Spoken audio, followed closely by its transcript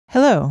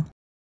Hello.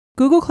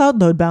 Google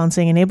Cloud Load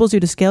Balancing enables you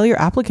to scale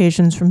your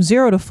applications from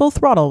 0 to full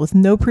throttle with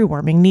no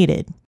pre-warming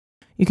needed.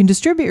 You can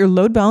distribute your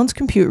load balance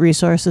compute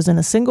resources in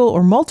a single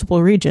or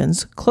multiple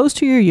regions, close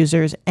to your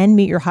users, and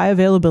meet your high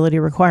availability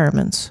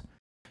requirements.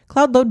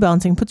 Cloud Load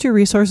Balancing puts your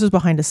resources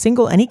behind a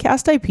single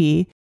Anycast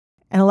IP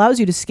and allows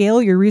you to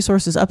scale your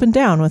resources up and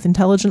down with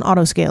intelligent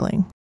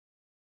auto-scaling.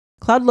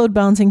 Cloud Load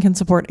Balancing can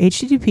support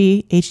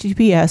HTTP,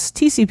 HTTPS,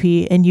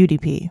 TCP, and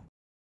UDP.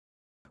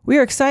 We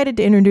are excited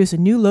to introduce a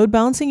new load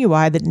balancing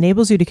UI that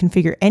enables you to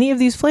configure any of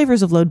these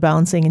flavors of load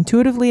balancing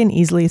intuitively and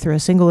easily through a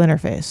single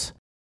interface.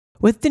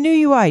 With the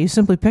new UI, you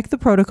simply pick the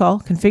protocol,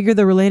 configure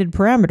the related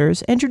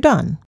parameters, and you're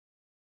done.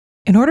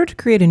 In order to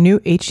create a new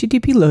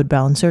HTTP load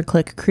balancer,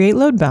 click Create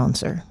Load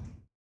Balancer.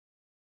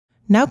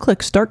 Now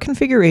click Start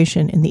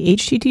Configuration in the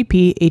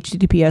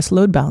HTTP/HTTPS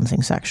load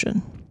balancing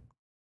section.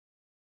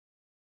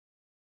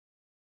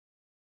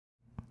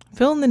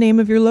 Fill in the name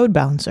of your load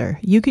balancer.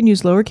 You can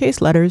use lowercase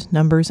letters,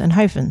 numbers, and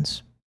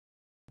hyphens.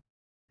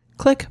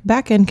 Click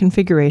Backend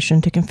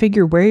Configuration to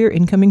configure where your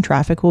incoming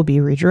traffic will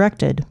be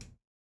redirected.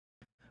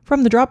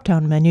 From the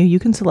drop-down menu, you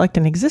can select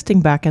an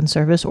existing backend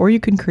service or you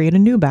can create a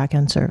new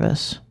backend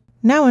service.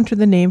 Now enter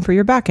the name for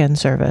your backend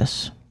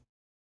service.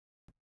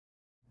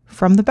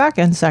 From the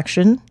backend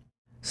section,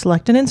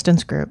 select an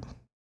instance group.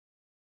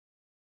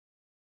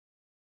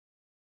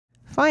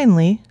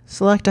 Finally,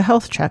 select a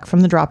health check from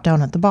the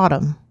drop-down at the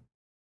bottom.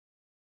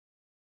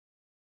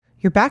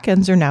 Your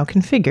backends are now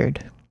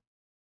configured.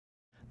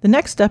 The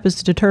next step is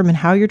to determine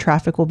how your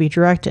traffic will be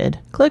directed.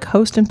 Click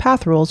Host and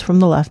Path Rules from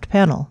the left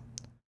panel.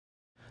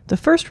 The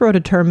first row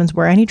determines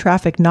where any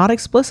traffic not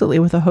explicitly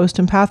with a host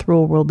and path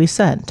rule will be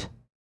sent.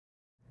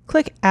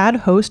 Click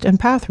Add Host and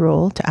Path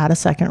Rule to add a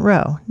second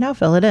row. Now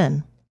fill it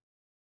in.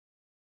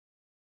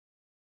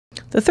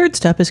 The third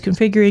step is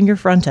configuring your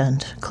front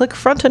end. Click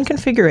Front-End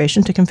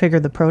Configuration to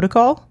configure the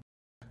protocol,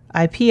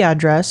 IP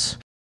address,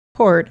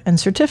 port, and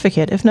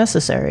certificate if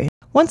necessary.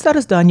 Once that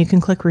is done, you can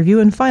click Review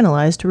and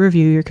Finalize to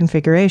review your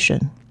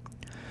configuration.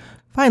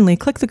 Finally,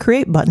 click the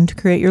Create button to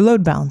create your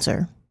load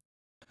balancer.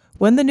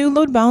 When the new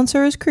load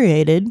balancer is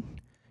created,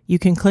 you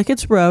can click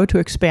its row to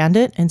expand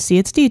it and see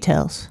its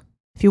details.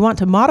 If you want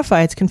to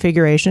modify its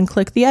configuration,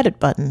 click the Edit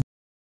button.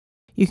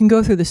 You can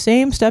go through the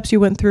same steps you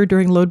went through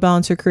during load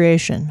balancer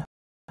creation: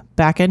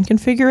 backend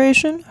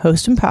configuration,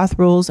 host and path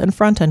rules, and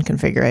front-end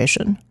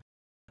configuration.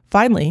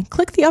 Finally,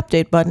 click the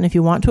Update button if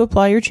you want to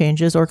apply your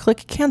changes, or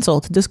click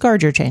Cancel to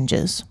discard your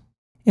changes.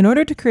 In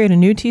order to create a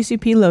new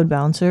TCP load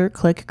balancer,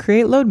 click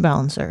Create Load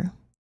Balancer.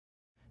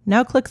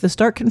 Now click the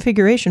Start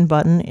Configuration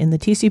button in the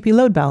TCP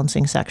Load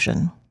Balancing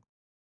section.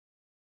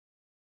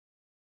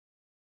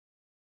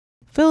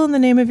 Fill in the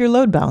name of your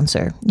load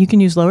balancer. You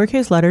can use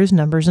lowercase letters,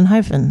 numbers, and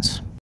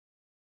hyphens.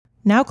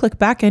 Now click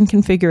Backend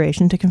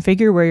Configuration to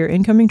configure where your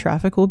incoming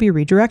traffic will be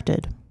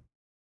redirected.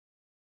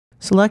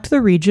 Select the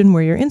region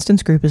where your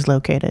instance group is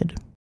located.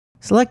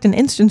 Select an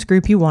instance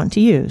group you want to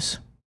use.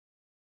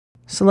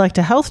 Select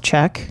a health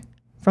check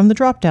from the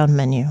drop-down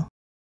menu.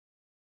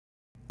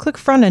 Click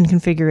Front-End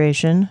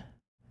Configuration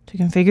to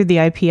configure the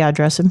IP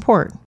address and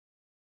port.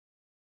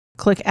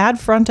 Click Add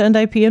Front-End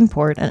IP and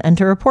port and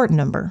enter a port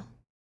number.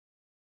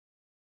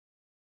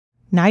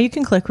 Now you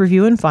can click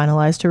Review and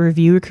Finalize to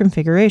review your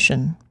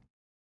configuration.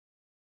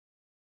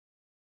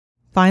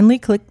 Finally,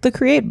 click the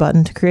Create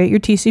button to create your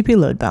TCP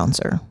load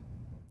balancer.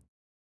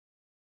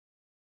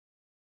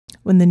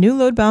 When the new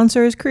load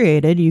balancer is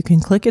created, you can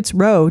click its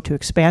row to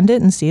expand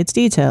it and see its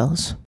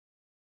details.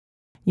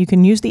 You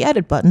can use the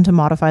Edit button to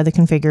modify the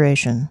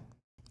configuration.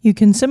 You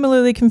can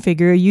similarly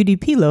configure a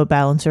UDP load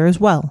balancer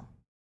as well.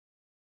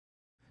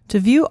 To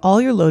view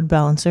all your load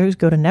balancers,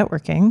 go to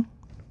Networking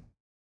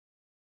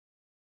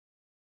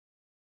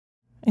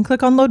and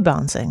click on Load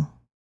Balancing.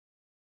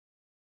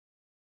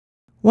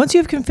 Once you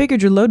have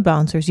configured your load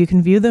balancers, you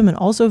can view them and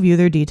also view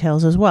their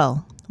details as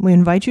well. We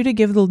invite you to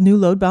give the new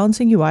load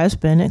balancing UI a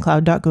spin at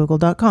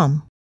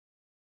cloud.google.com.